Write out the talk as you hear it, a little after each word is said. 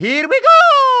Here we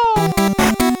go!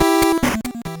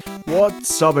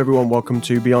 What's up, everyone? Welcome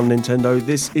to Beyond Nintendo.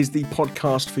 This is the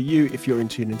podcast for you if you're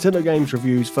into Nintendo games,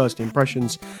 reviews, first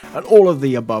impressions, and all of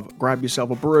the above. Grab yourself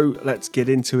a brew, let's get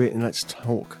into it, and let's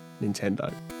talk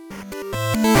Nintendo.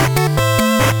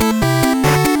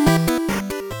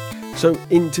 So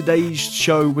in today's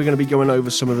show, we're going to be going over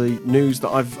some of the news that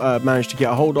I've managed to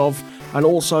get a hold of, and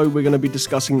also we're going to be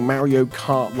discussing Mario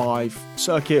Kart Live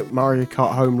Circuit, Mario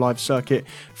Kart Home Live Circuit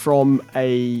from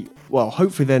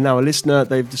hopefully they're now a listener.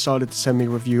 They've decided to send me a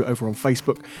review over on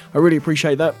Facebook. I really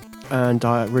appreciate that, and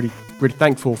I'm really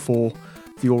thankful for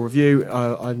your review,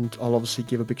 and I'll obviously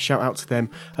give a big shout out to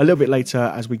them a little bit later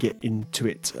as we get into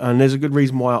it. And there's a good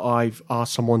reason why I've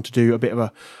asked someone to do a bit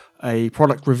of a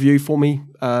product review for me,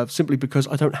 simply because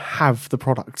I don't have the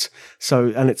product.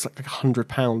 And it's like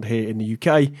 £100 here in the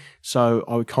UK. So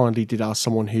I kindly did ask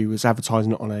someone who was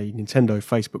advertising it on a Nintendo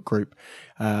Facebook group,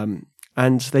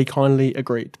 and they kindly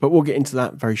agreed. But we'll get into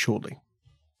that very shortly.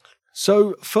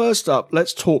 So first up,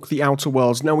 let's talk the Outer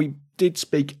Worlds. Now, we did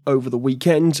speak over the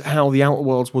weekend how the Outer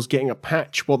Worlds was getting a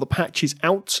patch. Well, the patch is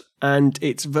out, and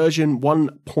it's version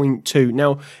 1.2.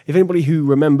 Now, if anybody who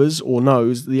remembers or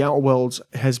knows, the Outer Worlds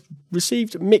has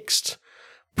received mixed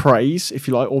praise, if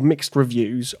you like, or mixed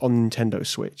reviews on Nintendo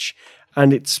Switch,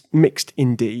 and it's mixed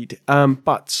indeed.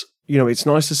 But, it's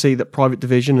nice to see that Private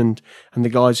Division and the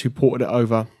guys who ported it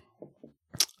over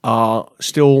are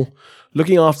still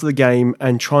looking after the game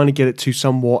and trying to get it to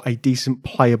somewhat a decent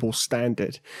playable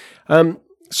standard.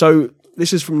 So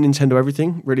this is from Nintendo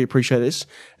Everything. Really appreciate this.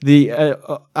 The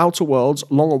Outer Worlds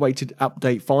long-awaited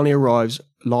update finally arrives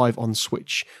live on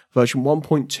Switch. Version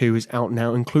 1.2 is out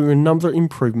now, including a number of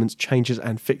improvements, changes,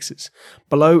 and fixes.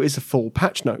 Below is the full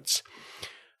patch notes.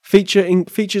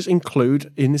 Features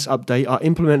include in this update are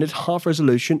implemented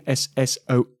half-resolution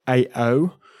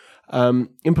SSOAO,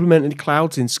 implemented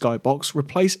clouds in Skybox,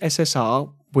 replace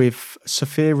SSR with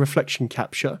Sphere Reflection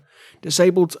Capture,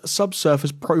 disabled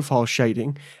subsurface profile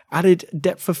shading, added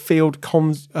depth of field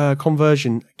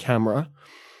conversion camera.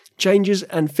 Changes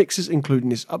and fixes included in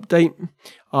this update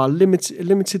are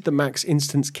limited the max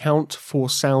instance count for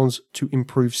sounds to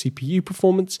improve CPU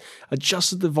performance,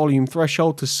 adjusted the volume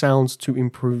threshold to sounds to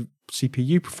improve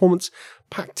CPU performance,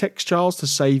 packed textiles to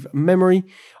save memory,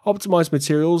 optimized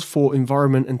materials for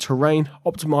environment and terrain,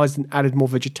 optimized and added more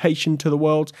vegetation to the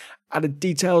world, added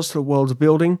details to the world's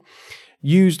building,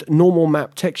 used normal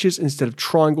map textures instead of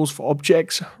triangles for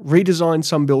objects, redesigned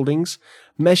some buildings,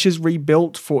 meshes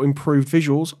rebuilt for improved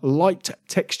visuals, light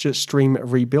texture stream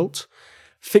rebuilt,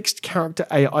 fixed character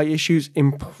AI issues,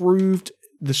 improved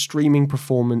the streaming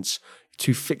performance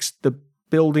to fix the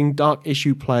building dark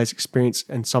issue players experience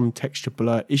and some texture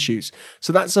blur issues.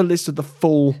 So that's a list of the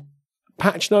full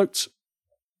patch notes.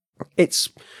 I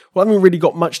haven't really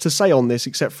got much to say on this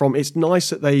except from it's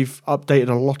nice that they've updated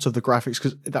a lot of the graphics,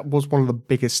 because that was one of the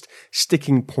biggest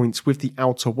sticking points with the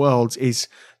Outer Worlds is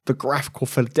the graphical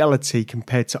fidelity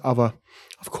compared to other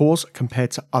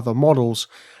models.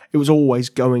 It was always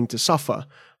going to suffer.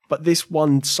 But this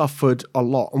one suffered a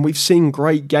lot. And we've seen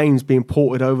great games being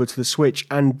ported over to the Switch,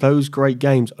 and those great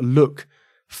games look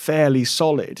fairly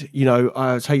solid.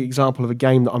 I'll take an example of a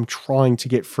game that I'm trying to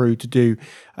get through to do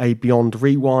a Beyond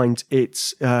Rewind.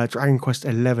 It's Dragon Quest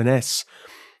XI's.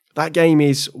 That game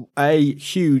is A,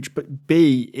 huge, but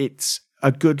B, it's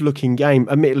a good-looking game.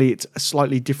 Admittedly, it's a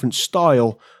slightly different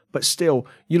style, but still,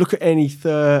 you look at any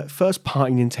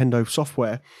first-party Nintendo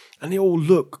software, and they all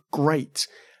look great.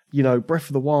 Breath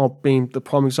of the Wild being the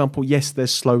prime example. Yes,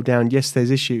 there's slowdown. Yes,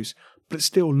 there's issues, but it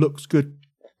still looks good.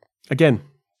 Again,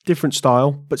 different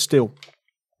style, but still.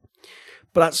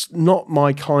 But that's not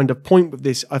my kind of point with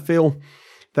this. I feel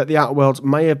that the Outer Worlds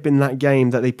may have been that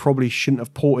game that they probably shouldn't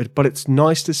have ported, but it's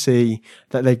nice to see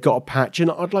that they've got a patch. And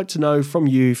I'd like to know from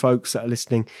you folks that are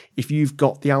listening if you've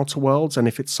got the Outer Worlds and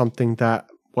if it's something that,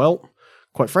 well,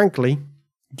 quite frankly,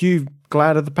 you're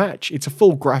glad of the patch. It's a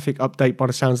full graphic update by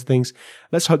the sounds of things.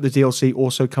 Let's hope the DLC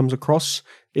also comes across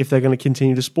if they're going to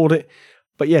continue to support it.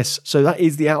 But yes, so that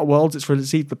is the Outer Worlds. It's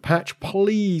received the patch.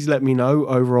 Please let me know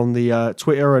over on the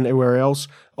Twitter and everywhere else.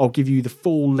 I'll give you the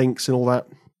full links and all that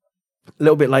a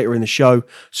little bit later in the show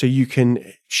so you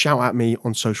can shout at me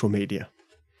on social media.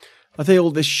 I feel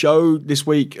this show this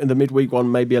week and the midweek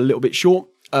one may be a little bit short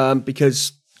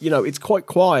because it's quite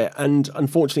quiet, and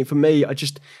unfortunately for me, I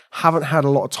just haven't had a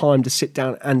lot of time to sit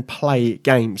down and play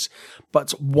games.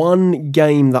 But one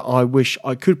game that I wish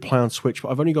I could play on Switch, but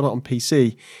I've only got it on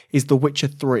PC, is The Witcher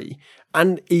 3.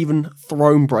 And even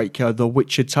Thronebreaker, The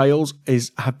Witcher Tales,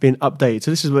 have been updated.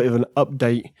 So this is a bit of an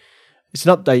update. It's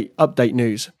an update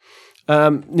news.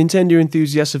 Nintendo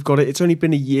enthusiasts have got it. It's only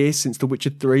been a year since The Witcher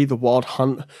 3, The Wild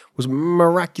Hunt, was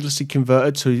miraculously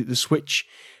converted to the Switch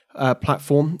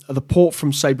platform. The port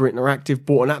from Saber Interactive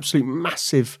brought an absolute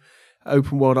massive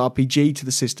open world RPG to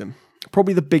the system,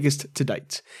 probably the biggest to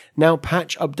date. Now,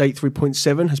 patch update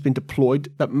 3.7 has been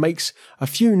deployed that makes a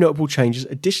few notable changes.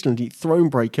 Additionally,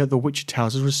 Thronebreaker, The Witcher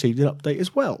Tales, has received an update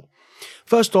as well.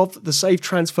 First off, the save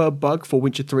transfer bug for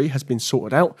Witcher 3 has been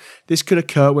sorted out. This could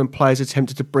occur when players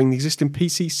attempted to bring the existing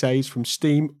PC saves from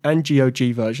Steam and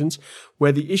GOG versions.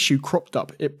 Where the issue cropped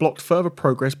up, it blocked further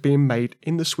progress being made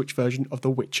in the Switch version of The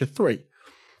Witcher 3.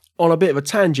 On a bit of a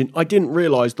tangent, I didn't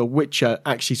realise The Witcher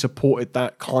actually supported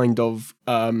that kind of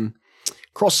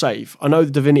cross-save. I know the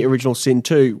Divinity Original Sin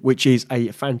 2, which is a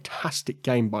fantastic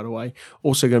game, by the way,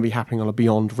 also going to be happening on a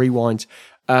Beyond Rewind.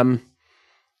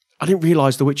 I didn't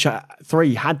realise The Witcher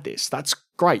 3 had this. That's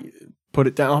great. Put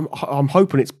it down. I'm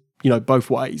hoping it's,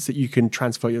 both ways, that you can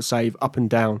transfer your save up and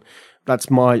down. That's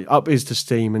my up is to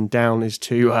Steam and down is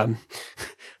to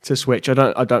to Switch. I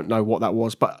don't know what that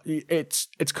was, but it's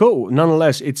cool.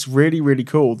 Nonetheless, it's really, really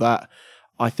cool that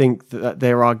I think that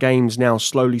there are games now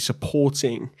slowly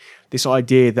supporting this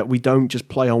idea that we don't just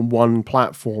play on one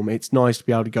platform. It's nice to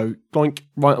be able to go, boink,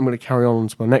 right, I'm going to carry on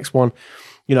to my next one.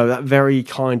 That very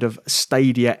kind of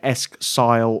Stadia-esque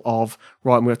style of,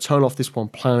 right, I'm going to turn off this one,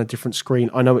 play on a different screen.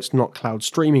 I know it's not cloud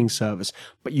streaming service,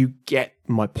 but you get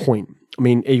my point. I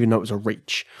mean, even though it was a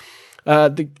reach.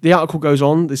 The article goes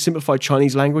on. The simplified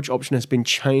Chinese language option has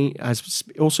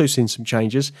also seen some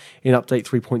changes in update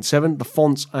 3.7. The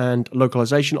fonts and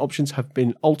localization options have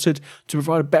been altered to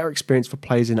provide a better experience for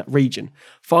players in that region.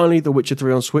 Finally, The Witcher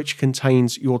 3 on Switch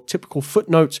contains your typical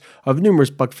footnote of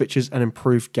numerous bug fixes and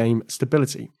improved game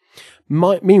stability.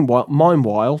 Meanwhile,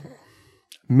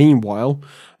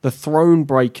 the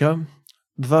Thronebreaker.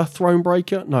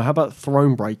 No, how about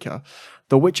Thronebreaker?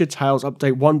 The Witcher Tales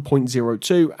Update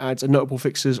 1.02 adds a notable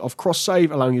fixes of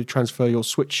cross-save, allowing you to transfer your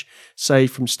Switch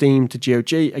save from Steam to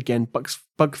GOG. Again, bugs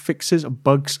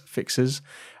fixes,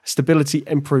 stability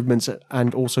improvements,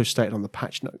 and also stated on the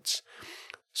patch notes.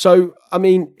 So, I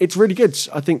mean, it's really good.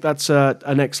 I think that's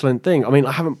an excellent thing. I mean,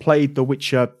 I haven't played The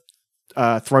Witcher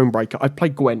Thronebreaker. I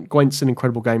played Gwent. Gwent's an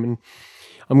incredible game, and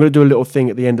I'm going to do a little thing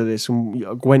at the end of this,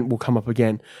 and Gwent will come up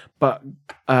again. But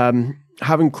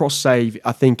having cross-save,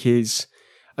 I think, is...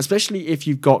 especially if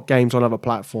you've got games on other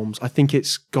platforms, I think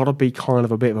it's got to be kind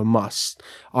of a bit of a must.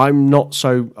 I'm not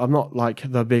like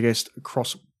the biggest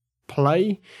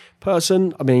cross-play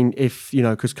person. I mean,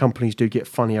 because companies do get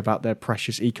funny about their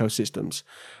precious ecosystems.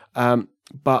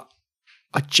 But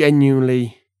I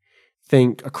genuinely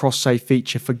think a cross-save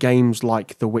feature for games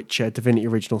like The Witcher, Divinity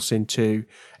Original Sin 2,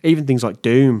 even things like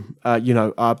Doom,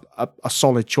 are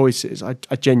solid choices. I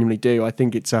genuinely do. I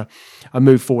think it's a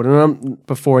move forward. And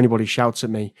before anybody shouts at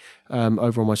me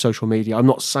over on my social media, I'm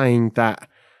not saying that,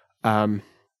 how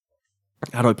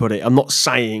do I put it? I'm not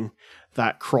saying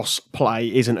that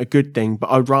cross-play isn't a good thing, but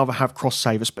I'd rather have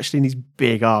cross-save, especially in these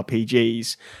big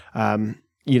RPGs, and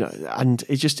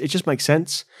it just makes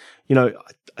sense. I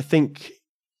think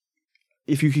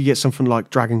if you could get something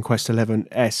like Dragon Quest XI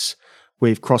S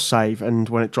with cross-save, and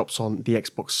when it drops on the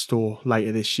Xbox store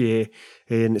later this year,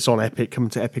 and it's on Epic, coming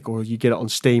to Epic, or you get it on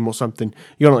Steam or something,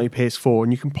 you got it on your PS4,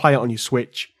 and you can play it on your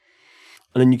Switch,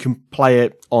 and then you can play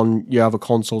it on your other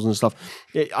consoles and stuff.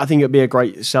 I think it'd be a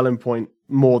great selling point,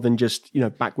 more than just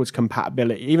backwards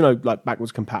compatibility. Even though like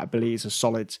backwards compatibility is a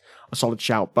solid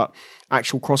shout, but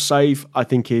actual cross save I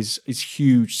think is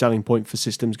huge selling point for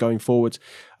systems going forward.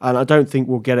 And I don't think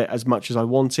we'll get it as much as I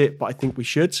want it, but I think we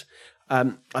should.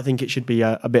 I think it should be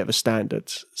a bit of a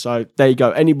standard. So there you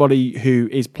go. Anybody who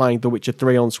is playing The Witcher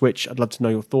 3 on Switch, I'd love to know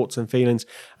your thoughts and feelings.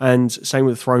 And same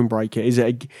with Thronebreaker. Is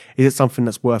it something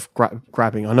that's worth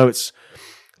grabbing? I know it's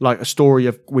like a story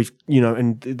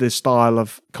and the style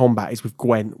of combat is with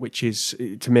Gwent, which is,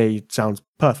 to me, sounds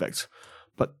perfect.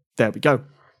 But there we go.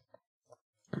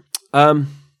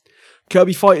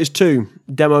 Kirby Fighters 2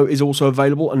 demo is also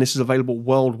available, and this is available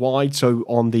worldwide. So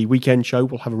on the weekend show,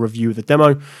 we'll have a review of the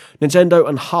demo. Nintendo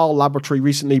and HAL Laboratory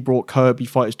recently brought Kirby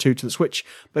Fighters 2 to the Switch,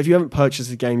 but if you haven't purchased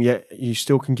the game yet, you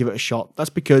still can give it a shot. That's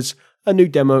because a new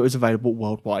demo is available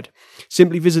worldwide.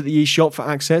 Simply visit the eShop for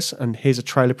access, and here's a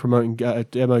trailer promoting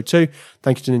demo 2.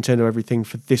 Thank you to Nintendo Everything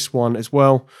for this one as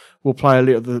well. We'll play a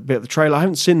little bit of the trailer. I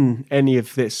haven't seen any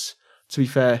of this, to be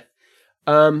fair.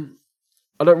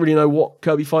 I don't really know what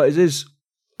Kirby Fighters is.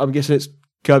 I'm guessing it's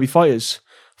Kirby Fighters.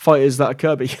 Fighters that are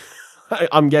Kirby.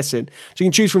 I'm guessing. So you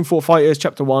can choose from 4 fighters.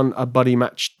 Chapter 1, a buddy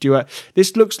match duet.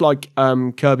 This looks like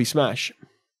Kirby Smash,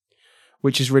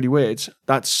 which is really weird.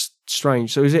 That's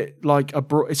strange. So is it like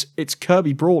it's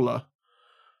Kirby Brawler?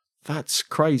 That's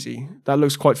crazy. That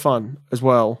looks quite fun as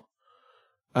well.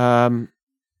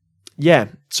 Yeah,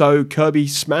 so Kirby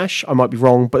Smash, I might be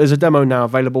wrong, but there's a demo now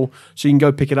available, so you can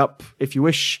go pick it up if you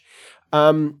wish.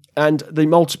 And the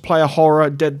multiplayer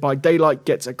horror Dead by Daylight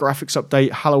gets a graphics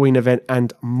update, Halloween event,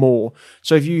 and more.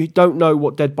 So if you don't know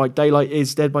what Dead by Daylight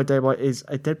is, Dead by Daylight is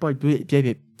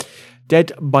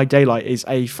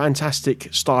a fantastic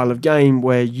style of game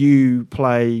where you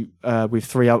play with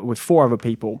 4 other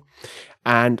people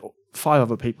and 5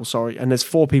 other people, and there's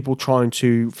 4 people trying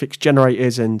to fix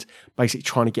generators and basically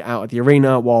trying to get out of the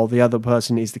arena while the other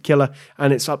person is the killer,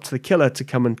 and it's up to the killer to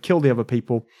come and kill the other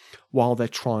people while they're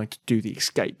trying to do the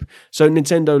escape. So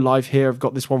Nintendo Live here have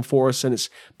got this one for us, and it's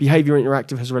Behavior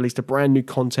Interactive has released a brand new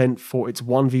content for its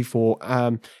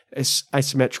 1v4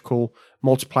 asymmetrical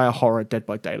multiplayer horror Dead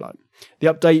by Daylight.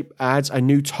 The update adds a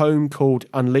new tome called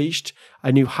Unleashed,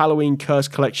 a new Halloween Curse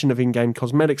collection of in-game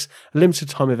cosmetics, a limited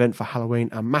time event for Halloween,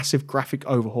 and a massive graphic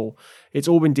overhaul. It's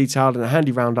all been detailed in a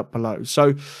handy roundup below.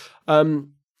 So I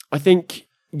think,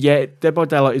 Dead by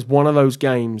Daylight is one of those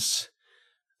games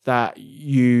that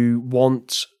you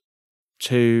want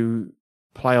to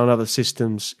play on other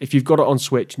systems. If you've got it on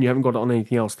Switch and you haven't got it on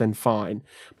anything else, then fine.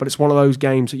 But it's one of those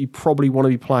games that you probably want to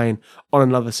be playing on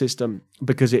another system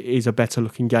because it is a better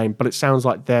looking game. But it sounds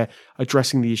like they're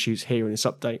addressing the issues here in this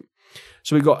update.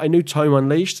 So we've got a new tome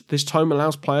Unleashed. This tome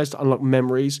allows players to unlock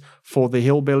memories for the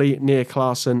Hillbilly, Nia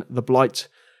Clarkson, the Blight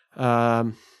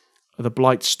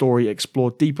story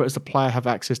explored deeper as the player have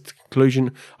access to the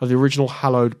conclusion of the original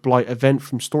Hallowed Blight event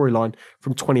from Storyline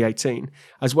from 2018,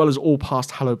 as well as all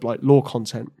past Hallowed Blight lore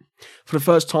content. For the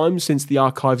first time since the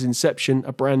archive's inception,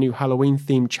 a brand new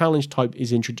Halloween-themed challenge type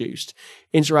is introduced.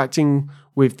 Interacting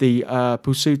with the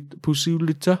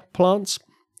Pussulita plants,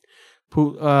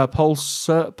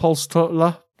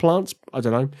 Pulsatula plants, I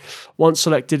don't know. Once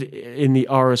selected in the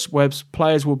RS webs,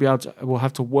 players will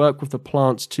have to work with the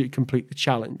plants to complete the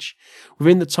challenge.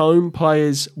 Within the tome,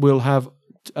 players will be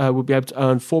able to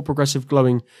earn 4 progressive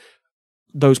glowing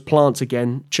those plants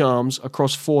again charms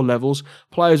across 4 levels.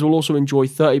 Players will also enjoy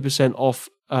 30% off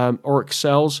Oryx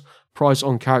Cells price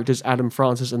on characters Adam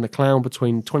Francis and the Clown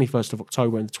between 21st of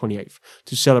October and the 28th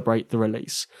to celebrate the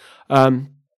release.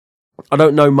 I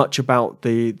don't know much about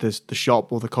the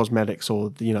shop or the cosmetics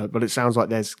but it sounds like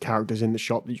there's characters in the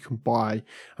shop that you can buy, and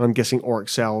I'm guessing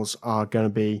Oryx Cells are going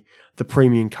to be the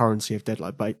premium currency of Dead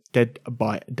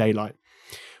by Daylight.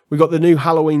 We got the new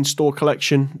Halloween store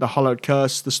collection, the Hallowed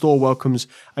Curse. The store welcomes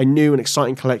a new and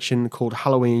exciting collection called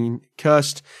Halloween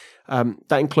Cursed.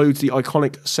 That includes the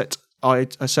iconic set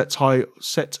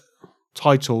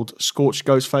titled Scorched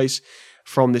Ghostface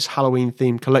from this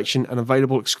Halloween-themed collection, and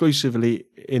available exclusively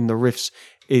in the Rifts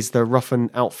is the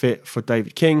Ruffin outfit for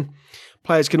David King.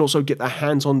 Players can also get their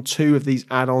hands on 2 of these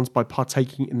add-ons by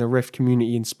partaking in the Rift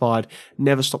community-inspired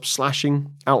Never Stop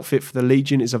Slashing outfit for the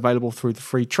Legion is available through the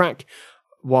free track,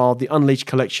 while the Unleashed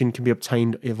collection can be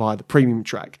obtained via the premium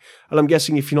track. And I'm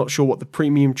guessing if you're not sure what the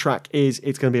premium track is,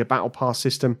 it's going to be a battle pass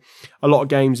system. A lot of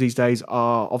games these days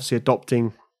are obviously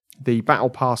adopting the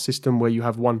battle pass system where you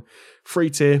have one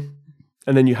free tier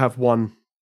and then you have one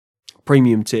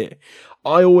premium tier.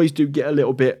 I always do get a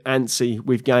little bit antsy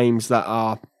with games that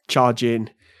are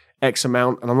charging X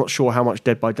amount, and I'm not sure how much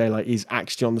Dead by Daylight is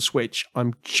actually on the Switch.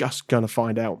 I'm just going to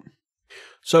find out.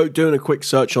 So doing a quick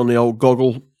search on the old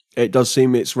Goggle, it does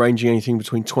seem it's ranging anything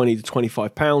between £20 to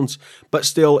 £25, but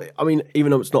still, I mean, even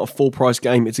though it's not a full price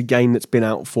game, it's a game that's been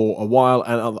out for a while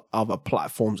and other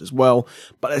platforms as well,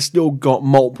 but it's still got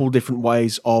multiple different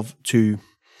ways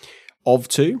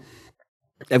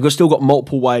They've still got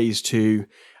multiple ways to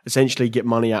essentially get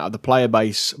money out of the player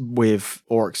base with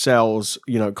Oryx Cells,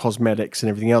 cosmetics and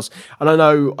everything else. And I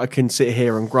know I can sit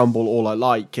here and grumble all I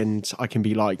like, and I can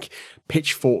be like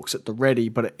pitchforks at the ready,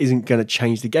 but it isn't going to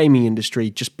change the gaming industry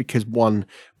just because one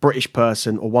British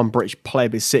person or one British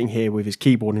pleb is sitting here with his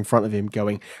keyboard in front of him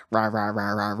going rah, rah,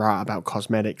 rah, rah, rah about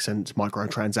cosmetics and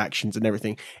microtransactions and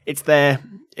everything. It's there.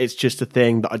 It's just a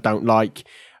thing that I don't like.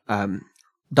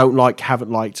 Don't like,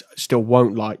 haven't liked, still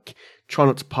won't like. Try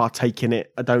not to partake in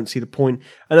it. I don't see the point.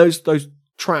 And those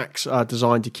tracks are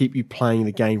designed to keep you playing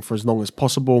the game for as long as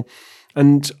possible.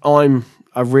 And I'm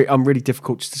really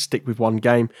difficult just to stick with one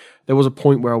game. There was a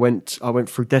point where I went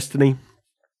through Destiny,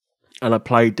 and I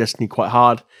played Destiny quite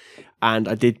hard, and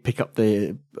I did pick up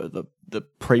the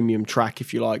premium track,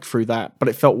 if you like, through that. But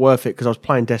it felt worth it because I was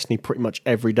playing Destiny pretty much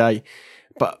every day.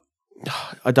 But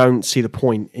I don't see the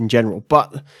point in general.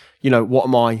 But what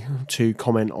am I to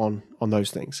comment on those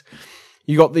things?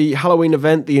 You got the Halloween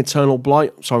event, the Eternal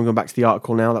Blight. So I'm going back to the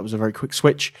article now. That was a very quick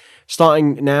switch.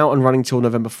 Starting now and running till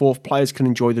November 4th, players can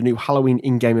enjoy the new Halloween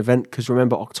in-game event, because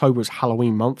remember, October is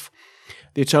Halloween month.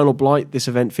 The Eternal Blight, this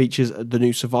event features the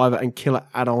new Survivor and Killer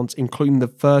add-ons, including the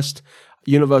first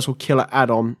Universal Killer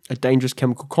add-on. A dangerous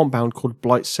chemical compound called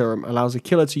Blight Serum allows a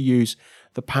killer to use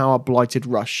the power Blighted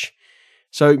Rush.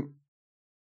 So,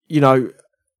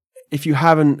 if you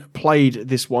haven't played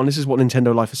this one, this is what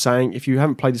Nintendo Life is saying. If you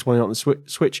haven't played this one on the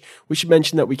Switch, we should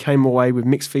mention that we came away with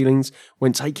mixed feelings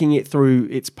when taking it through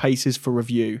its paces for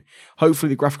review. Hopefully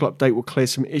the graphical update will clear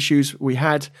some issues we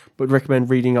had, but recommend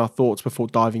reading our thoughts before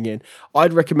diving in.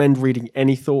 I'd recommend reading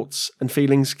any thoughts and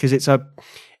feelings, because it's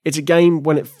a game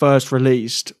when it first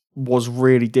released was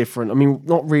really different. I mean,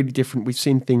 not really different. We've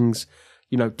seen things,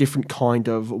 different kind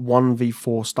of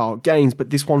 1v4 style games, but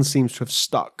this one seems to have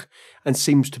stuck and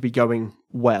seems to be going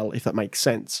well, if that makes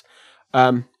sense.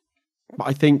 But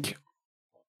I think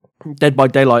Dead by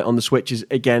Daylight on the Switch is,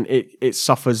 again, it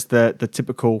suffers the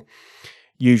typical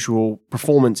usual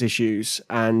performance issues.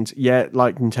 And yeah,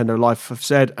 like Nintendo Life have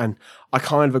said, and I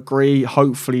kind of agree,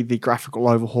 hopefully the graphical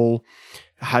overhaul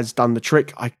has done the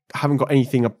trick. I haven't got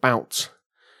anything about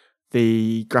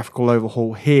the graphical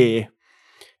overhaul here,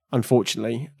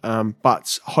 unfortunately,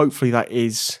 but hopefully that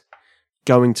is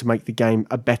going to make the game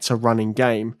a better running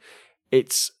game.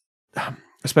 It's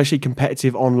especially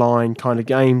competitive online kind of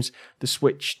games. The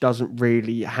Switch doesn't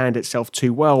really hand itself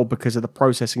too well because of the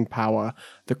processing power,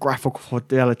 the graphical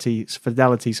fidelity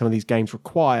some of these games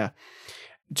require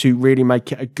to really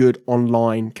make it a good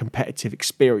online competitive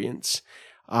experience.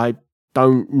 I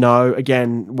don't know,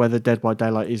 again, whether Dead by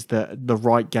Daylight is the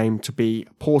right game to be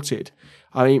ported.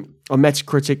 I mean, on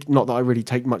Metacritic, not that I really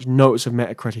take much notice of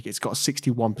Metacritic, it's got a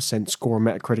 61% score on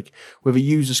Metacritic with a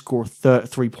user score of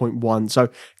 3.1. So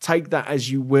take that as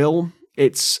you will.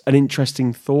 It's an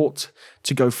interesting thought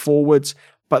to go forwards,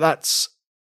 but that's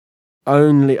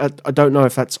only, I don't know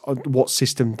if that's what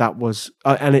system that was,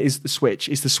 and it is the Switch.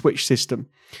 It's the Switch system.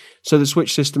 So the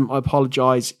Switch system, I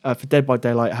apologise, for Dead by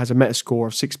Daylight has a Metascore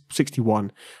of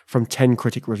 61 from 10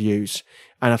 critic reviews,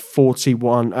 and a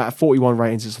 41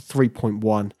 ratings is a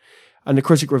 3.1. And the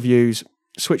critic reviews,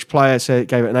 Switch Player said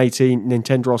gave it an 18,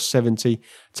 Nintendoros 70,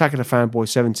 Attack of the Fanboy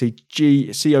 70,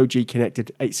 COG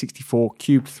Connected 864,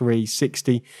 Cube 3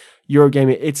 60,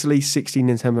 Eurogamer Italy 60,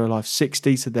 Nintendo Life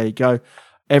 60. So there you go.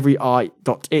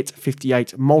 Every.it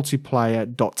 58,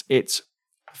 multiplayer.it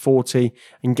 40,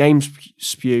 and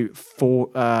GameSpew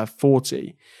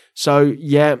 40. So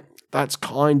yeah, that's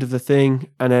kind of the thing.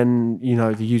 And then,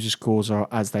 the user scores are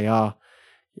as they are.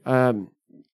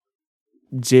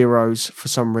 Zeros for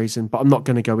some reason, but I'm not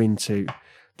going to go into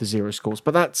the zero scores.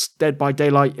 But that's Dead by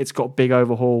Daylight. It's got a big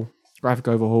graphic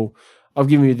overhaul. I've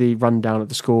given you the rundown of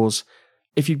the scores.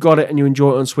 If you've got it and you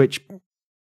enjoy it on Switch,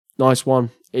 nice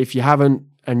one. If you haven't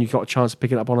and you've got a chance to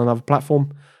pick it up on another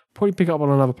platform, probably pick it up on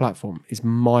another platform is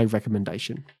my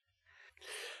recommendation.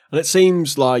 And it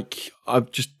seems like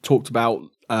I've just talked about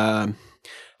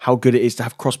how good it is to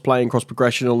have cross-play and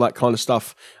cross-progression, all that kind of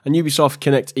stuff. And Ubisoft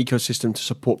Connect ecosystem to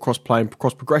support cross-play and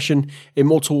cross-progression.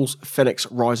 Immortals Phoenix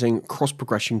Rising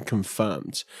cross-progression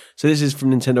confirmed. So this is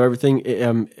from Nintendo Everything.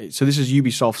 So this is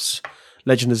Ubisoft's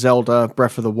Legend of Zelda,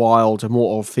 Breath of the Wild,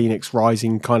 Immortal Phoenix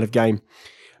Rising kind of game.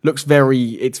 It's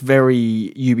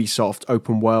very Ubisoft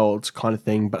open world kind of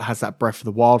thing, but has that Breath of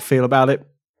the Wild feel about it.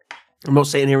 I'm not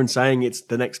sitting here and saying it's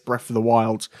the next Breath of the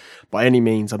Wild by any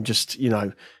means. I'm just,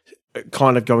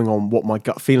 kind of going on what my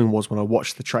gut feeling was when I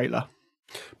watched the trailer.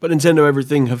 But Nintendo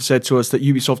Everything have said to us that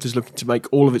Ubisoft is looking to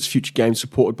make all of its future games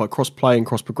supported by cross-play and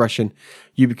cross-progression.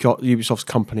 Ubisoft's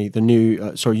company,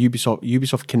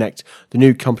 Ubisoft Connect, the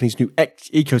new company's new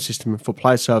ecosystem for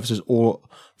player services for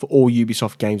all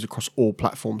Ubisoft games across all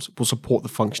platforms will support the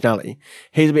functionality.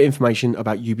 Here's a bit of information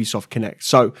about Ubisoft Connect.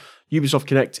 So, Ubisoft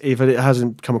Connect, if it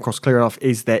hasn't come across clear enough,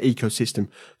 is their ecosystem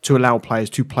to allow players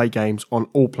to play games on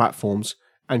all platforms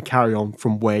and carry on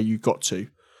from where you got to.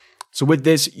 So with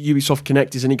this, Ubisoft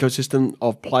Connect is an ecosystem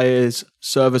of players,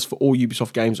 servers for all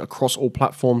Ubisoft games across all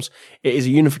platforms. It is a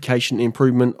unification and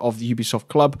improvement of the Ubisoft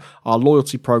Club, our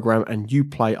loyalty program, and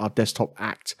Uplay, our desktop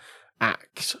app.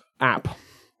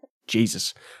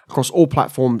 Jesus. Across all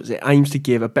platforms, it aims to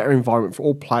give a better environment for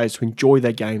all players to enjoy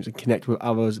their games and connect with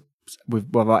others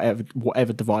with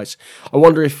whatever device. I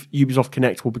wonder if Ubisoft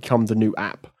Connect will become the new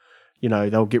app.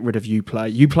 They'll get rid of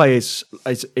Uplay. Uplay is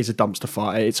a dumpster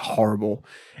fire. It's horrible.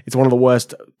 It's one of the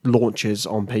worst launches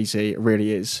on PC. It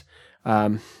really is.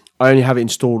 I only have it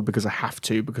installed because I have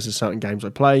to, because of certain games I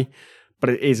play,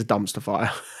 but it is a dumpster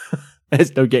fire.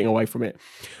 There's no getting away from it.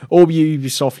 All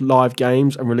Ubisoft Live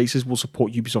games and releases will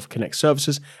support Ubisoft Connect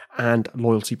services and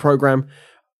loyalty program.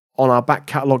 On our back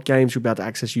catalogue games, you'll be able to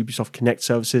access Ubisoft Connect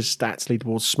services, stats,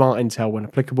 leaderboards, smart intel when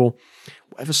applicable.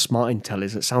 Whatever smart intel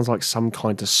is, it sounds like some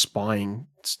kind of spying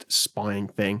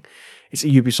thing. It's a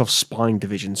Ubisoft spying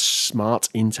division, smart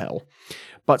intel.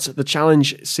 But the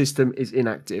challenge system is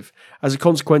inactive. As a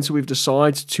consequence, we've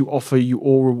decided to offer you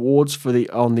all rewards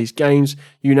on these games.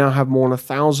 You now have more than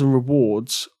 1,000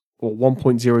 rewards, or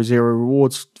 1.00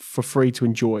 rewards for free to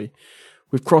enjoy.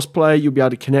 With crossplay, you'll be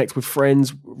able to connect with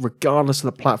friends regardless of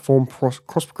the platform.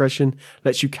 Cross progression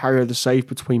lets you carry over the save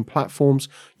between platforms.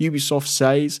 Ubisoft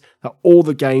says that all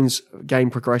the game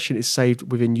progression is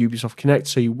saved within Ubisoft Connect,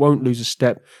 so you won't lose a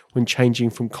step when changing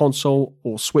from console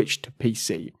or Switch to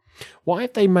PC. Why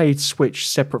have they made Switch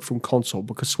separate from console?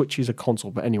 Because Switch is a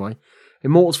console, but anyway.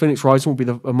 Immortals Phoenix Rising will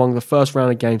be among the first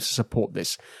round of games to support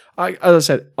this. As I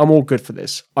said, I'm all good for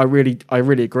this. I really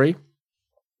agree.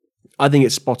 I think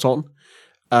it's spot on.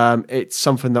 It's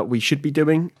something that we should be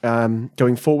doing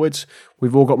going forwards.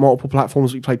 We've all got multiple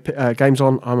platforms we play games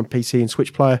on. I'm a PC and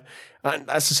Switch player. And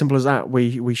that's as simple as that.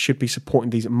 We should be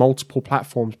supporting these multiple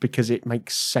platforms because it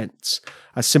makes sense.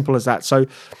 As simple as that. So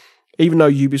even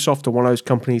though Ubisoft are one of those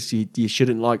companies you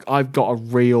shouldn't like, I've got a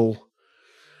real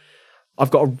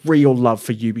love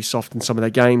for Ubisoft and some of their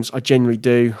games. I genuinely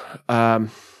do. But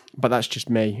that's just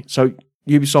me. So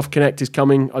Ubisoft Connect is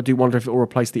coming. I do wonder if it will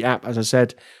replace the app, as I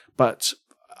said. But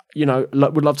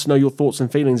would love to know your thoughts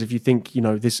and feelings if you think,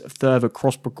 this further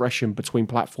cross progression between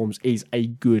platforms is a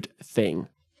good thing.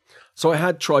 So I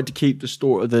had tried to keep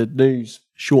the news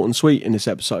short and sweet in this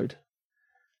episode.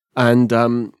 And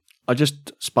I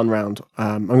just spun round.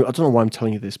 I don't know why I'm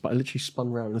telling you this, but I literally spun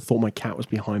around and thought my cat was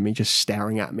behind me, just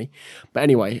staring at me. But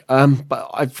anyway, but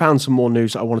I found some more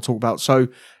news that I want to talk about. So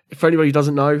for anybody who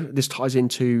doesn't know, this ties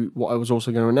into what I was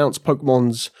also going to announce.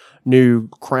 Pokemon's new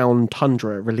Crown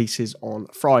Tundra releases on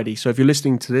Friday. So if you're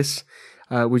listening to this,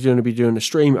 we're going to be doing a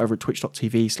stream over at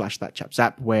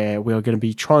twitch.tv/thatchapzap where we are going to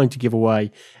be trying to give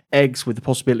away eggs with the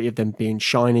possibility of them being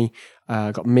shiny.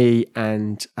 Got me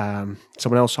and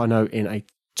someone else I know in a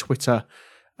Twitter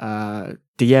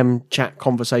DM chat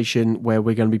conversation where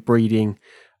we're going to be breeding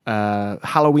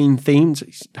Halloween themed.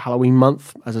 It's Halloween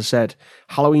month, as I said,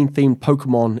 Halloween themed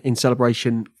Pokemon in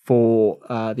celebration for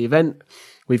the event.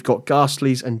 We've got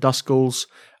Ghastlies and Duskulls,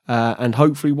 and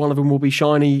hopefully one of them will be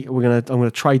shiny. I'm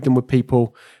gonna trade them with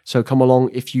people, so come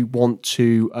along if you want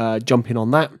to jump in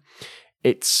on that.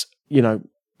 It's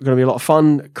going to be a lot of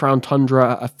fun. Crown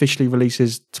Tundra officially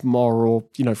releases tomorrow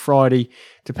or Friday,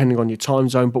 depending on your time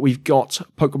zone. But we've got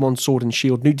Pokemon Sword and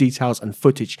Shield, new details and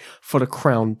footage for the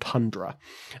Crown Tundra.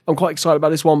 I'm quite excited about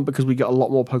this one because we get a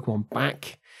lot more Pokemon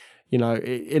back.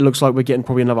 It looks like we're getting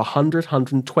probably another 100,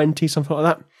 120, something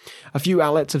like that. A few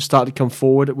outlets have started to come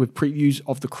forward with previews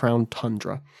of the Crown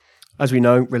Tundra. As we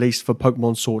know, released for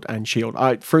Pokemon Sword and Shield.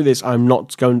 Through this, I'm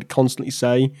not going to constantly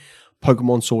say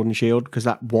Pokemon Sword and Shield because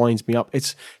that winds me up.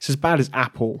 It's as bad as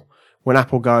Apple. When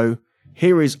Apple go,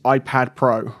 here is iPad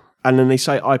Pro, and then they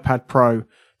say iPad Pro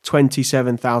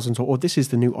 27,000, or this is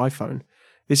the new iPhone.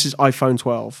 This is iPhone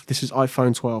 12. This is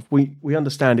iPhone 12. We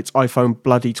understand it's iPhone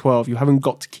bloody 12. You haven't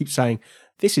got to keep saying,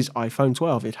 this is iPhone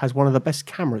 12. It has one of the best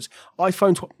cameras.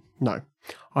 iPhone 12. No,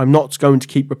 I'm not going to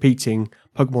keep repeating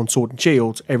Pokemon Sword and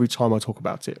Shield every time I talk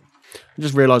about it. I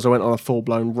just realised I went on a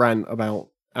full-blown rant about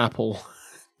Apple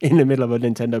in the middle of a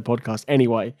Nintendo podcast.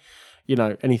 Anyway,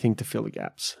 anything to fill the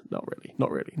gaps. Not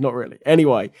really.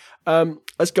 Anyway,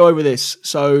 let's go over this.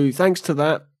 So thanks to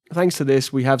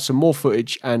this, we have some more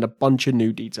footage and a bunch of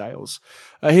new details.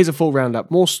 Here's a full roundup.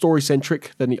 More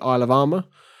story-centric than the Isle of Armor.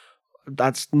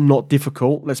 That's not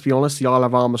difficult. Let's be honest. The Isle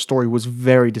of Armor story was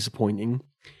very disappointing.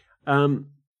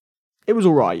 It was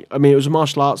all right. I mean, it was a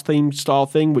martial arts themed style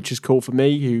thing, which is cool for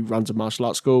me, who runs a martial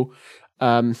arts school.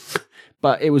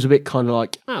 But it was a bit kind of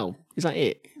like, oh, is that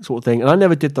it? Sort of thing. And I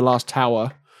never did the last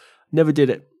tower. Never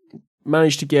did it.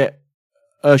 Managed to get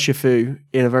Urshifu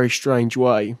in a very strange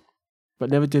way, but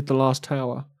never did the last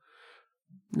tower.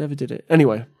 Never did it.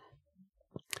 Anyway,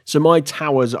 so my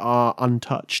towers are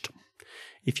untouched,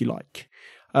 if you like.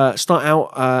 Start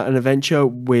out an adventure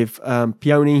with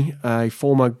Peony, a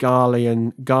former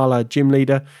Gala gym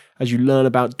leader, as you learn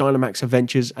about Dynamax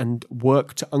adventures and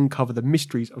work to uncover the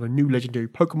mysteries of a new legendary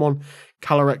Pokemon,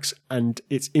 Calyrex, and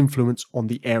its influence on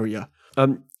the area.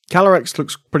 Calyrex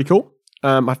looks pretty cool,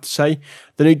 I have to say.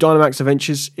 The new Dynamax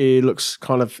adventures, it looks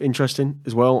kind of interesting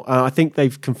as well. I think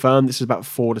they've confirmed this is about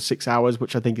 4 to 6 hours,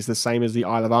 which I think is the same as the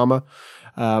Isle of Armor.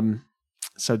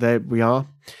 So there we are.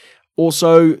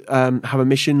 Also, have a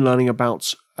mission learning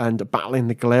about and battling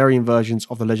the Galarian versions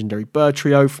of the legendary bird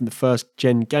trio from the first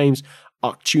gen games,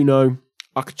 Arcuno,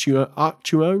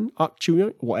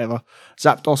 whatever,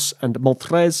 Zapdos and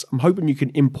Moltres. I'm hoping you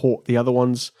can import the other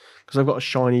ones because I've got a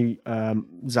shiny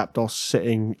Zapdos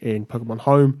sitting in Pokemon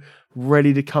Home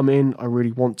ready to come in. I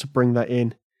really want to bring that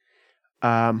in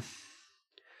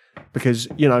because,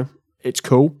 it's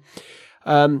cool.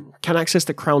 Can access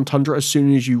the Crown Tundra as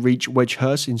soon as you reach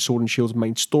Wedgehurst in Sword and Shield's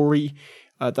main story.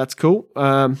 That's cool.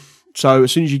 So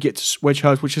as soon as you get to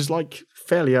Wedgehurst, which is like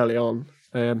fairly early on,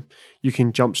 you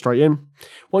can jump straight in.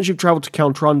 Once you've traveled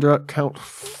to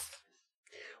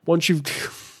Once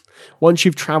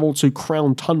you've traveled to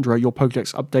Crown Tundra, your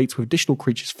Pokédex updates with additional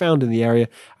creatures found in the area,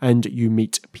 and you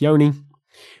meet Peony.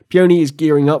 Peony is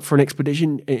gearing up for an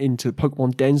expedition into the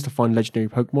Pokemon dens to find legendary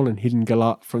Pokemon and hidden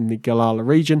from the Galala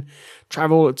region.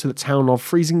 Travel to the town of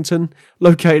Freezington,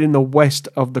 located in the west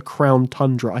of the Crown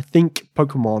Tundra. I think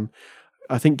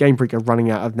Game Freak are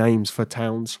running out of names for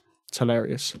towns. It's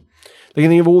hilarious. They're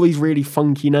going to give all these really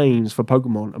funky names for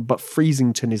Pokemon, but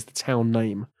Freezington is the town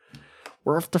name.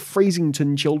 We're off to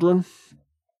Freezington, children.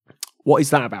 What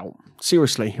is that about?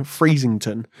 Seriously,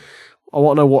 Freezington. I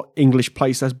want to know what English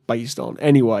place that's based on.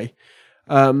 Anyway,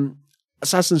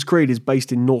 Assassin's Creed is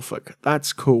based in Norfolk.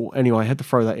 That's cool. Anyway, I had to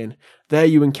throw that in. There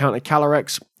you encounter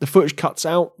Calyrex. The footage cuts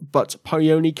out, but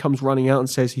Peony comes running out and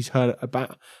says he's heard a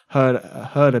battle.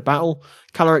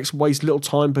 Calyrex wastes little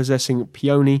time possessing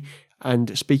Peony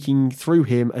and speaking through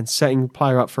him and setting the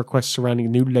player up for a quest surrounding a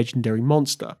new legendary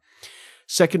monster.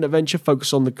 Second adventure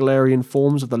focuses on the Galarian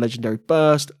forms of the legendary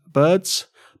bursts.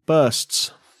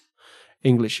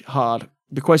 English hard.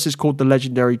 The quest is called the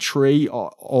Legendary Tree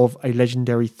of a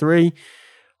Legendary 3.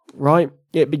 Right?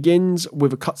 It begins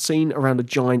with a cutscene around a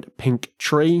giant pink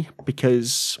tree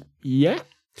because,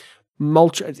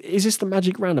 is this the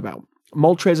magic roundabout?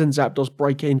 Moltres and Zapdos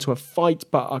break into a fight,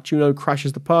 but Arcuno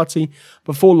crashes the party.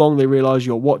 Before long, they realize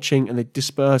you're watching and they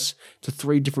disperse to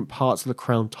 3 different parts of the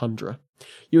Crown Tundra.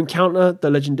 You encounter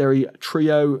the legendary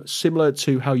trio, similar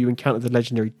to how you encounter the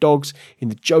legendary dogs in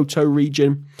the Johto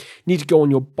region. You need to go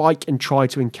on your bike and try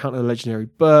to encounter the legendary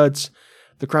birds.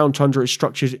 The Crown Tundra is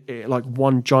structured like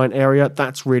one giant area.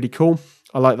 That's really cool.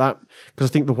 I like that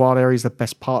because I think the wild area is the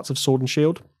best parts of Sword and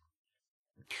Shield.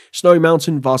 Snowy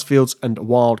Mountain, vast fields, and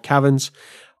wild caverns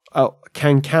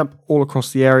can camp all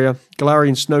across the area.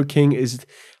 Galarian Snow King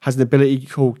has an ability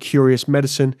called Curious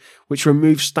Medicine, which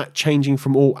removes stat changing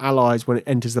from all allies when it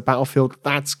enters the battlefield.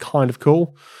 That's kind of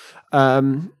cool.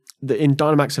 In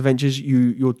Dynamax Adventures,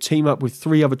 you'll team up with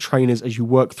 3 other trainers as you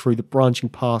work through the branching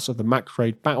paths of the Max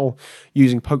Raid battle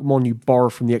using Pokemon you borrow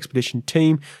from the expedition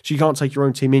team. So you can't take your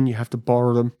own team in, you have to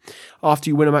borrow them. After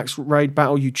you win a Max Raid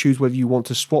battle, you choose whether you want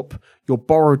to swap your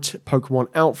borrowed Pokemon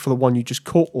out for the one you just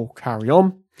caught or carry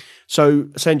on. So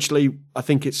essentially, I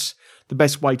think it's the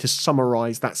best way to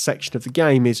summarize that section of the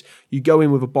game is you go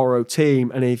in with a borrowed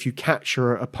team, and if you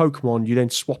capture a Pokemon, you then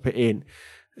swap it in.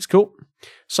 It's cool.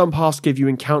 Some paths give you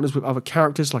encounters with other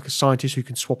characters, like a scientist who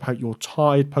can swap out your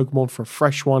tired Pokemon for a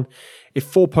fresh one. If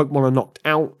 4 Pokemon are knocked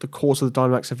out the course of the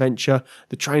Dynamax adventure,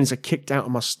 the trainers are kicked out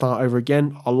and must start over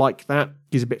again. I like that.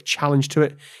 Gives a bit of challenge to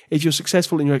it. If you're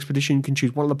successful in your expedition, you can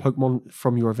choose one of the Pokemon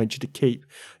from your adventure to keep.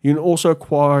 You can also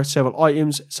acquire several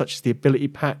items, such as the ability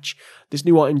patch. This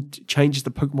new item changes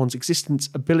the Pokemon's existence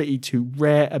ability to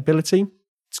rare ability.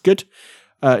 It's good.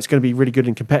 It's going to be really good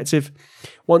and competitive.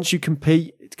 Once you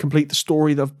complete the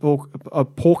story of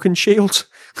Pork and Shield,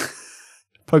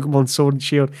 Pokemon Sword and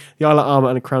Shield, the Isle of Armor,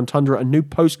 and the Crown Tundra, a new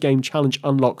post-game challenge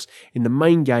unlocks in the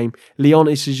main game. Leon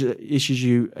issues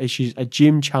a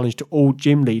gym challenge to all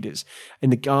gym leaders in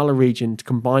the Gala region to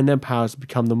combine their powers to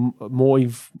become the more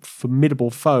formidable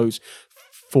foes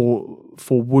for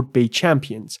would-be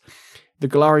champions. The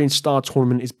Galarian Star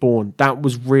Tournament is born. That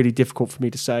was really difficult for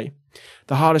me to say.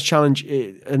 The hardest challenge,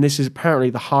 and this is apparently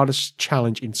the hardest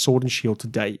challenge in Sword and Shield to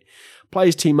date.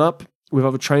 Players team up with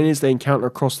other trainers they encounter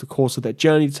across the course of their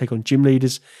journey to take on gym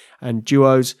leaders and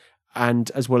duos, and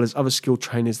as well as other skilled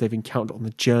trainers they've encountered on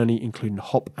the journey, including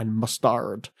Hop and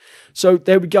Mustard. So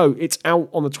there we go. It's out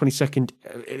on the 22nd.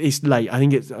 It's late. I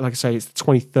think it's, like I say, it's the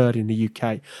 23rd in the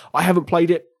UK. I haven't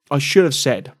played it. I should have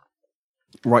said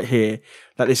right here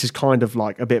that this is kind of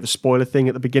like a bit of a spoiler thing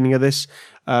at the beginning of this,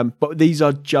 but these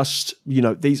are just,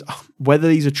 these, whether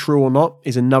these are true or not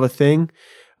is another thing,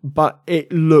 but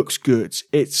it looks good.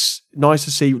 It's nice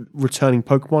to see returning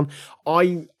Pokemon.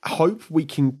 I hope we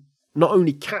can not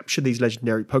only capture these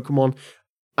legendary Pokemon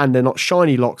and they're not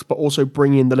shiny locks, but also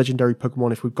bring in the legendary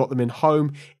Pokemon if we've got them in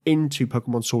home into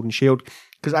Pokemon Sword and Shield,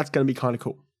 because that's going to be kind of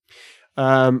cool.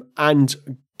 And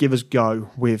give us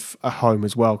Go with a home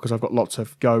as well, because I've got lots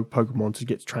of Go Pokemon to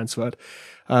get transferred,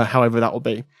 however that will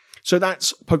be. So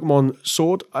that's Pokemon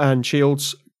Sword and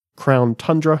Shield's Crown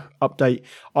Tundra update.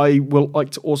 I will like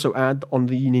to also add on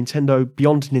the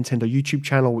Beyond Nintendo YouTube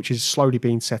channel, which is slowly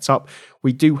being set up.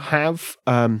 We do have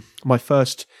my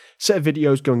first set of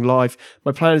videos going live.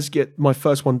 My plan is to get my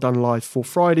first one done live for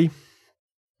Friday.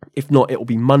 If not, it will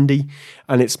be Monday,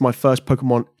 and it's my first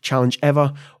Pokemon challenge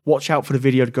ever. Watch out for the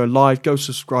video to go live. Go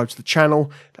subscribe to the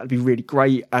channel. That'd be really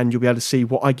great, and you'll be able to see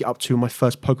what I get up to in my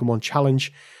first Pokemon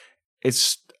challenge.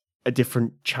 It's a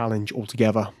different challenge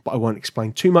altogether, but I won't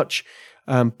explain too much.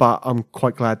 But I'm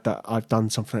quite glad that I've done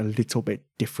something a little bit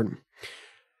different.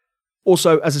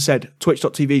 Also, as I said,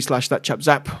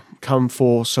 twitch.tv/thatchapzap. Come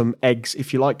for some eggs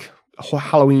if you like,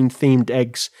 Halloween themed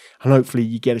eggs, and hopefully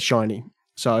you get a shiny.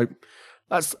 So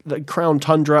that's the Crown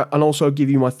Tundra, and also give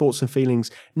you my thoughts and feelings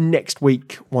next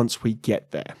week once we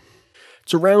get there.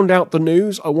 To round out the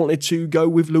news, I wanted to go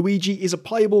with Luigi is a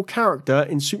playable character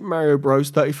in Super Mario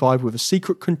Bros. 35 with a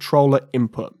secret controller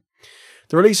input.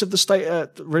 The release of the start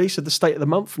of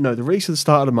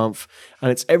the month,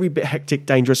 and it's every bit hectic,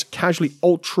 dangerous, casually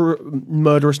ultra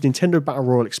murderous Nintendo Battle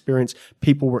Royale experience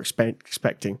people were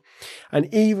expecting. And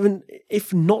even,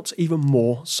 if not even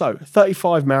more so,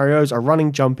 35 Marios are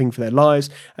running, jumping for their lives,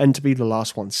 and to be the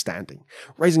last one standing,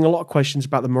 raising a lot of questions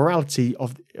about the morality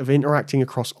of interacting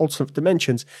across alternate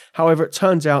dimensions. However, it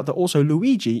turns out that also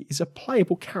Luigi is a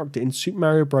playable character in Super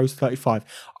Mario Bros. 35.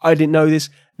 I didn't know this.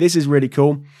 This is really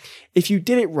cool. If you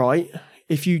did it right,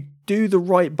 if you do the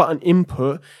right button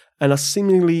input and are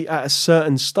seemingly at a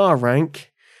certain star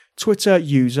rank, Twitter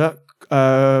user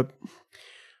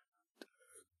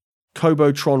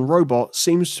Cobotron Robot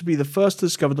seems to be the first to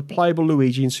discover the playable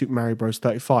Luigi in Super Mario Bros.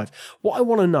 35. What I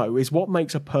want to know is what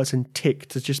makes a person tick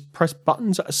to just press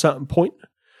buttons at a certain point.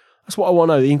 That's what I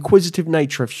want to know. The inquisitive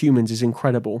nature of humans is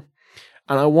incredible,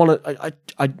 and I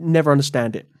never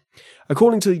understand it.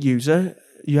 According to the user,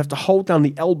 you have to hold down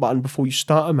the L button before you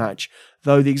start a match,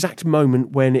 though the exact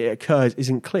moment when it occurs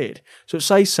isn't cleared. So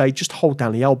it say just hold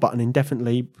down the L button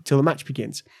indefinitely till the match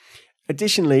begins.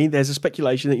 Additionally, there's a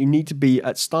speculation that you need to be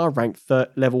at star rank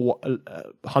level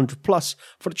 100 plus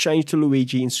for the change to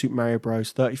Luigi in Super Mario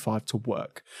Bros. 35 to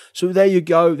work. So there you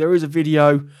go. There is a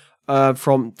video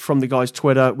from the guy's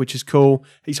Twitter, which is cool.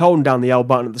 He's holding down the L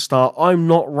button at the start. I'm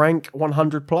not rank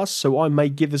 100 plus, so I may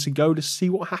give this a go to see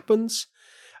what happens.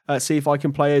 See if I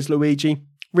can play as Luigi.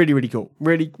 Really, really cool.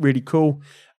 Really, really cool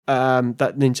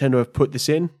that Nintendo have put this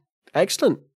in.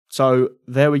 Excellent. So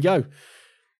there we go.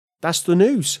 That's the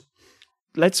news.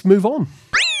 Let's move on.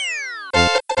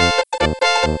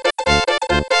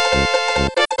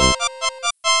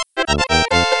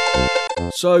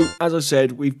 So, as I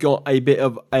said, we've got a bit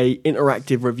of a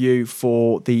interactive review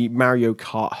for the Mario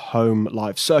Kart Home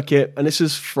live circuit, and this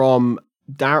is from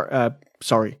Barry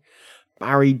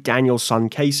Daniel's son,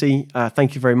 Casey.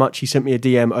 Thank you very much. He sent me a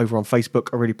DM over on Facebook.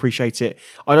 I really appreciate it.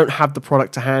 I don't have the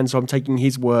product to hand, so I'm taking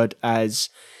his word as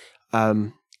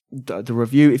the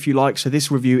review, if you like. So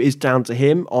this review is down to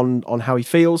him on how he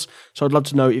feels. So I'd love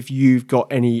to know if you've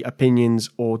got any opinions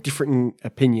or different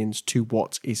opinions to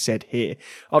what is said here.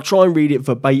 I'll try and read it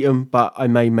verbatim, but I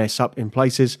may mess up in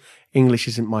places. English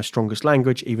isn't my strongest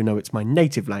language, even though it's my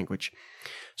native language.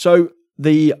 So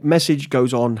the message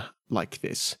goes on like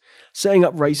this. Setting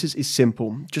up races is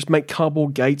simple. Just make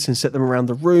cardboard gates and set them around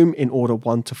the room in order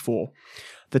 1 to 4.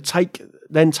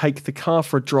 Then take the car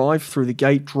for a drive through the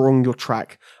gate, drawing your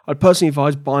track. I'd personally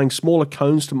advise buying smaller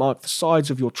cones to mark the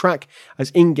sides of your track,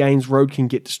 as in-games road can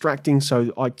get distracting,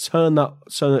 so I turn that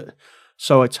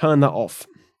off.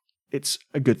 It's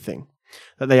a good thing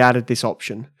that they added this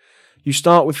option. You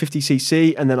start with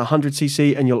 50cc and then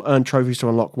 100cc, and you'll earn trophies to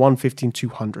unlock 150 and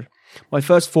 200. My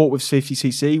first thought with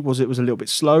 50cc was it was a little bit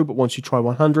slow, but once you try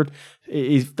 100,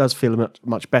 it does feel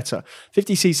much better.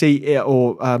 50cc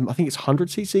or I think it's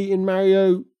 100cc in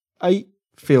Mario 8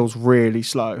 feels really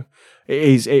slow.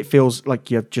 It feels like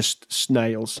you're just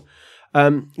snails.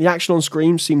 The action on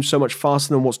screen seems so much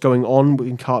faster than what's going on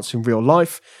in karts in real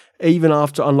life. Even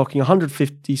after unlocking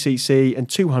 150cc and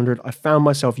 200, I found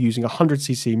myself using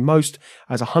 100cc most,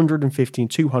 as 150 and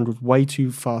 200 way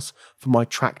too fast for my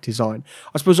track design.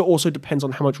 I suppose it also depends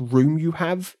on how much room you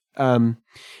have.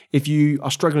 If you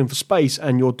are struggling for space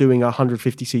and you're doing a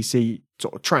 150cc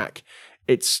sort of track,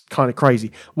 it's kind of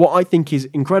crazy. What I think is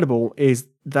incredible is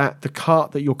that the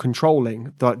kart that you're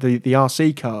controlling, the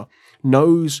RC car,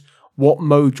 knows what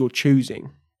mode you're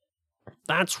choosing.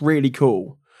 That's really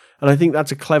cool. And I think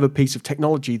that's a clever piece of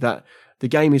technology, that the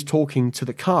game is talking to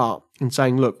the car and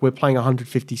saying, look, we're playing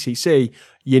 150cc,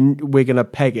 we're going to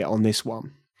peg it on this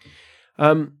one.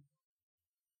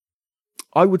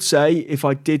 I would say if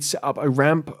I did set up a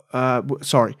ramp, I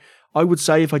would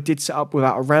say if I did set up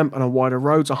without a ramp and on wider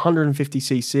roads,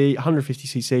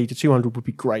 150cc to 200 would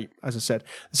be great. As I said,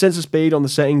 the sensor speed on the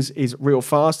settings is real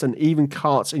fast, and even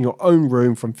karts in your own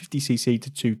room from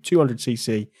 50cc to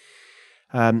 200cc,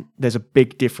 there's a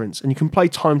big difference. And you can play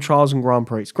time trials and Grand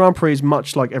Prix. Grand Prix is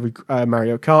much like every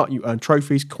Mario Kart. You earn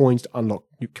trophies, coins to unlock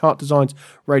new kart designs,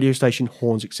 radio station,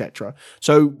 horns, etc.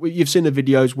 So you've seen the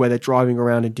videos where they're driving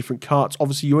around in different karts.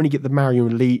 Obviously, you only get the Mario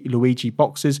and Luigi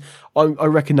boxes. I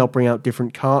reckon they'll bring out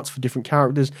different karts for different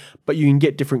characters, but you can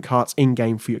get different karts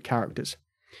in-game for your characters.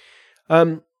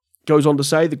 Goes on to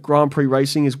say the Grand Prix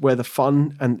racing is where the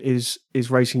fun and is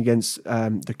racing against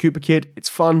the Koopa Kid. It's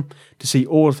fun to see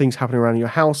all the things happening around your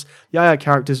house. The AI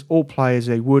characters all play as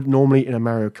they would normally in a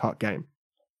Mario Kart game.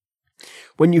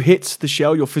 When you hit the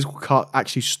shell, your physical kart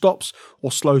actually stops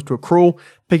or slows to a crawl.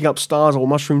 Picking up stars or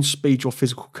mushrooms speeds your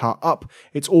physical kart up.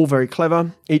 It's all very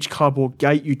clever. Each cardboard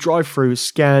gate you drive through is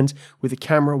scanned with a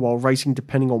camera while racing.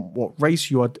 Depending on what race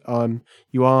you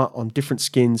are on, different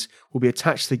skins will be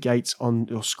attached to the gates on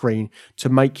your screen to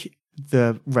make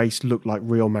the race look like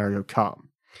real Mario Kart.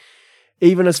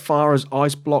 Even as far as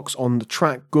ice blocks on the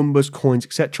track, Goombas, coins,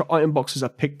 etc., item boxes are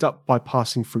picked up by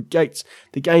passing through gates.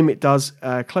 The game, it does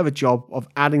a clever job of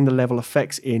adding the level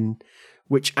effects in,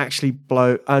 which actually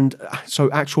blow, and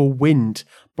so actual wind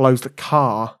blows the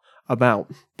car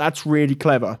about. That's really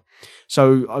clever.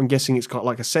 So I'm guessing it's got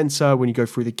like a sensor when you go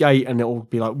through the gate, and it'll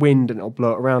be like wind and it'll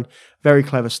blow it around. Very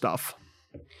clever stuff.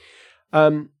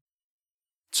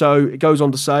 So it goes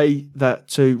on to say that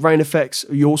to rain effects,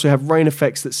 you also have rain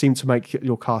effects that seem to make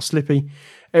your car slippy.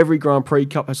 Every Grand Prix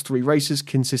Cup has 3 races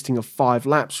consisting of 5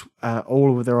 laps,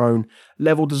 all with their own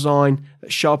level design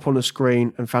that's sharp on the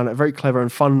screen, and found it a very clever and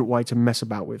fun way to mess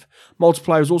about with.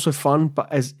 Multiplayer is also fun,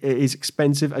 but as it is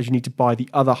expensive as you need to buy the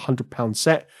other £100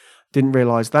 set. Didn't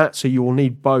realise that, so you will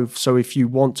need both. So if you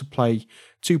want to play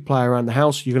 2-player around the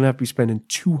house, you're going to have to be spending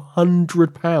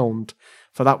 £200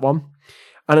 for that one.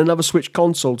 And another Switch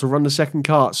console to run the second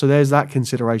kart. So there's that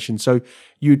consideration. So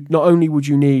you not only would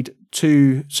you need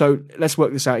 2. So let's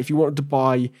work this out. If you wanted to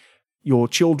buy your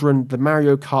children the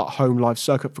Mario Kart Home Live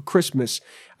Circuit for Christmas,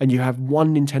 and you have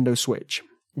one Nintendo Switch,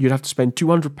 you'd have to spend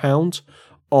 £200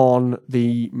 on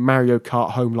the Mario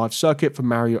Kart Home Live Circuit for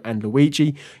Mario and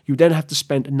Luigi. You then have to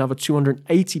spend another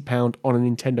 £280 on a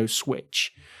Nintendo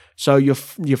Switch. So you're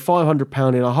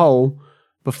 £500 in a hole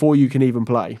before you can even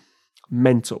play.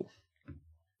 Mental.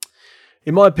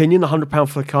 In my opinion, £100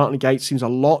 for the kart and the gate seems a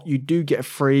lot. You do get a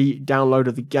free download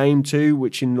of the game too,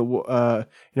 which in a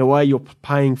way you're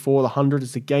paying for the 100,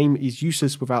 as the game is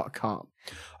useless without a kart.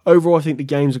 Overall, I think the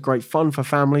games are great fun for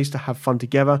families to have fun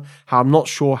together. I'm not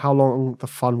sure how long the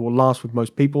fun will last with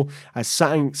most people, as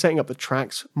setting up the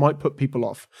tracks might put people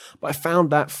off. But I found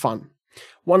that fun.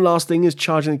 One last thing is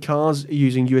charging the cars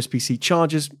using USB-C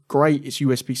chargers. Great, it's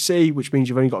USB-C, which means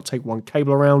you've only got to take one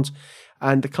cable around.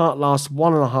 And the kart lasts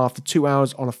 1.5 to 2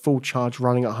 hours on a full charge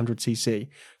running at 100cc.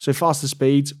 So faster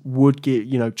speeds would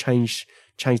change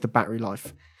the battery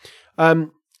life.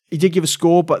 He did give a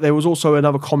score, but there was also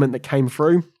another comment that came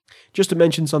through. Just to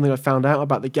mention something I found out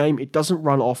about the game, it doesn't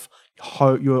run off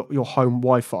your home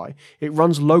Wi-Fi. It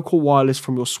runs local wireless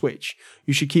from your Switch.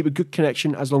 You should keep a good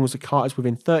connection as long as the kart is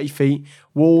within 30 feet.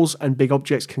 Walls and big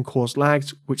objects can cause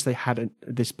lags, which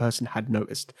this person had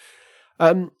noticed.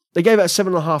 They gave it a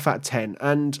 7.5 out of 10,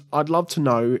 and I'd love to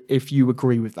know if you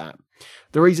agree with that.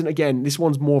 The reason, again, this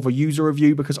one's more of a user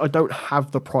review because I don't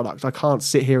have the product. I can't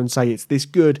sit here and say it's this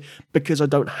good because I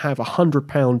don't have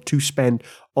 £100 to spend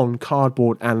on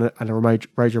cardboard and a remote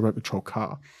control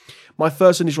car. My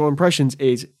first initial impressions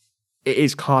is it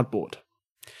is cardboard.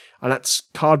 And that's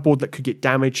cardboard that could get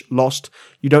damaged, lost.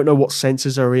 You don't know what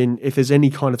sensors are in, if there's any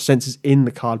kind of sensors in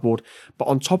the cardboard. But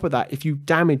on top of that, if you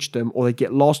damage them or they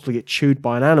get lost or get chewed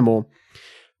by an animal,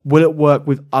 will it work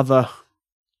with other,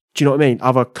 do you know what I mean?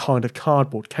 Other kind of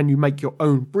cardboard. Can you make your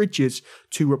own bridges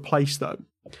to replace them?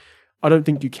 I don't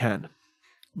think you can.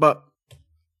 But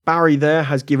Barry there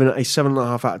has given it a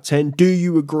 7.5 out of 10. Do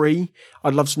you agree?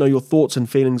 I'd love to know your thoughts and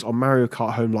feelings on Mario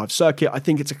Kart Home Live Circuit. I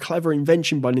think it's a clever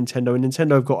invention by Nintendo, and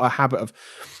Nintendo have got a habit of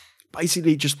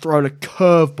basically just throwing a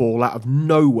curveball out of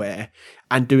nowhere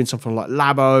and doing something like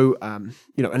Labo, and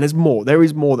there's more. There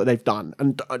is more that they've done,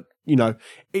 and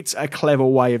it's a clever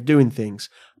way of doing things.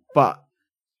 But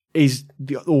is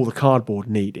all the cardboard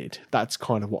needed? That's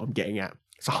kind of what I'm getting at.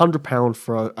 It's £100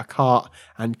 for a cart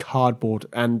and cardboard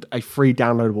and a free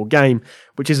downloadable game,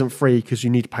 which isn't free because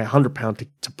you need to pay £100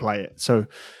 to play it. So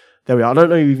there we are. I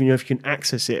don't even know if you can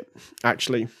access it,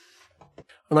 actually.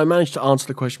 And I managed to answer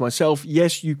the question myself.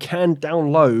 Yes, you can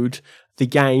download the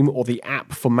game or the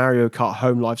app for Mario Kart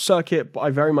Home Live Circuit, but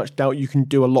I very much doubt you can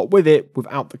do a lot with it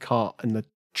without the kart and the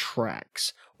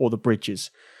tracks or the bridges.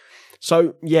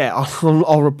 So yeah,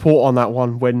 I'll report on that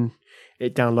one when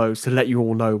it downloads to let you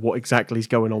all know what exactly is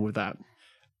going on with that.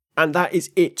 And that is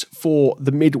it for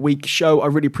the midweek show. I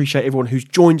really appreciate everyone who's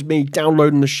joined me,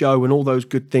 downloading the show and all those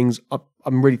good things.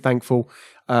 I'm really thankful.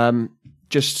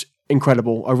 Just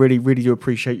incredible. I really, really do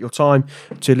appreciate your time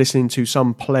to listening to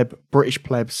some British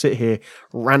pleb sit here,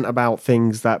 rant about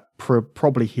things that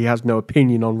probably he has no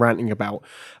opinion on ranting about.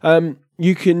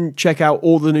 You can check out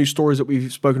all the news stories that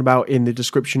we've spoken about in the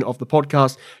description of the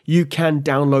podcast. You can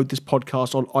download this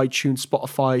podcast on iTunes,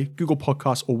 Spotify, Google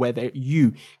Podcasts, or wherever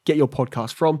you get your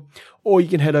podcast from. Or you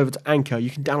can head over to Anchor. You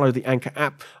can download the Anchor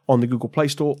app on the Google Play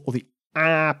Store or the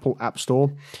Apple App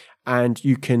Store, and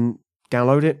you can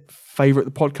download it, favorite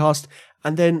the podcast,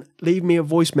 and then leave me a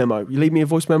voice memo. You leave me a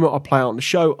voice memo, I'll play it on the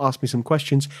show, ask me some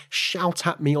questions, shout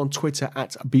at me on Twitter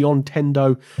at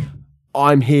BeyondTendo.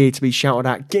 I'm here to be shouted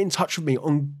at. Get in touch with me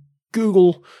on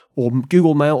Google or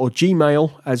Google Mail or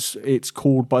Gmail, as it's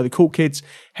called by the cool kids.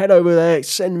 Head over there,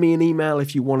 send me an email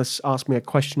if you want to ask me a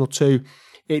question or two.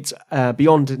 It's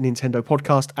Beyond Nintendo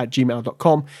Podcast at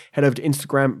gmail.com. Head over to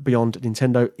Instagram, Beyond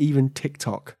Nintendo, even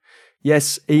TikTok.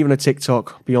 Yes, even a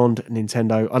TikTok, Beyond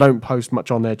Nintendo. I don't post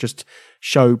much on there, just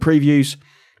show previews.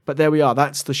 But there we are.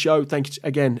 That's the show. Thank you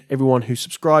again, everyone who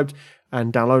subscribed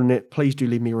and downloading it. Please do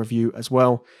leave me a review as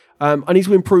well. I need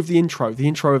to improve the intro. The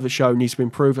intro of the show needs to be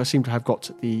improved. I seem to have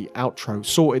got the outro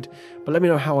sorted, but let me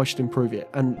know how I should improve it.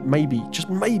 And maybe,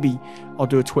 just maybe, I'll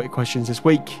do a Twitter questions this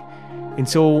week.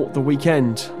 Until the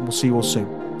weekend, we'll see you all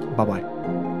soon. Bye-bye.